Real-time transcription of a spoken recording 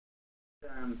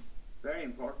Very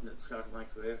important at the start of my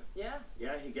career. Yeah.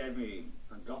 Yeah, he gave me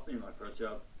and got me my first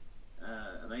job,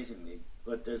 amazingly.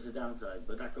 But there's a downside,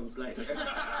 but that comes later.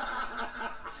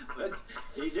 But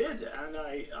he did, and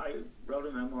I wrote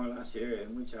a memoir last year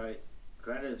in which I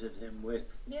credited him with.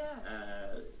 Yeah.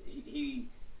 He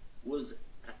was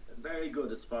very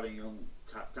good at spotting young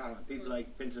talent. People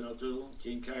like Fintan O'Toole,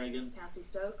 Gene Kerrigan. Cassie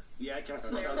Stokes. Yeah, Cassie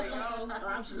There Stokes. we go. Oh,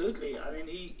 absolutely. I mean,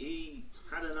 he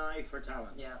had an eye for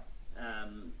talent. Yeah.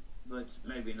 But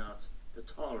maybe not the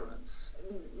tolerance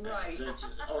Right. that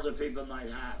other people might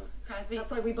have. Cassie.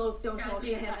 That's why we both don't talk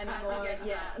to him anymore.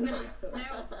 Yeah. Now,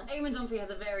 Eamon Dunphy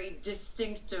has a very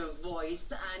distinctive voice,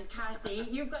 and Cassie,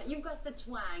 you've got the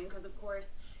twang because, of course,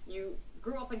 you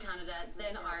grew up in Canada,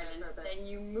 then Ireland, then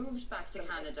you moved back to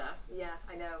Canada. Yeah,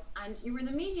 I know. And you were in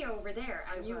the media over there,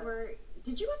 and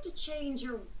did you have to change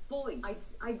your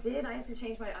voice? I did. I had to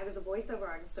change I was a voiceover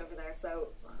artist over there, so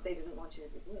they didn't want you.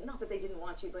 Not that they didn't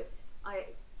want you, but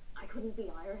I couldn't be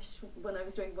Irish when I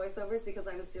was doing voiceovers because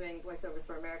I was doing voiceovers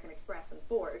for American Express and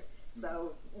Ford,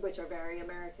 so which are very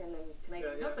American and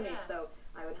Canadian companies. Yeah. So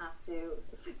I would have to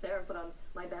sit there and put on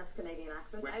my best Canadian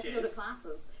accent. I had to go to Is?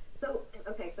 classes. So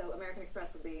so American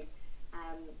Express would be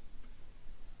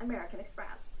American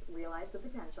Express, realize the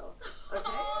potential. Okay,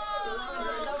 so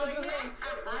that was the thing.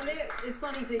 And it's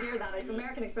funny to hear that. If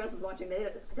American Express is watching, I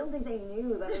don't think they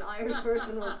knew that an Irish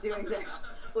person was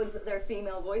their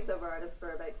female voiceover artist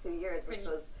for about 2 years.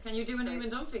 Can you do an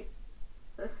Eamon Dunphy?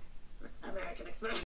 American Express.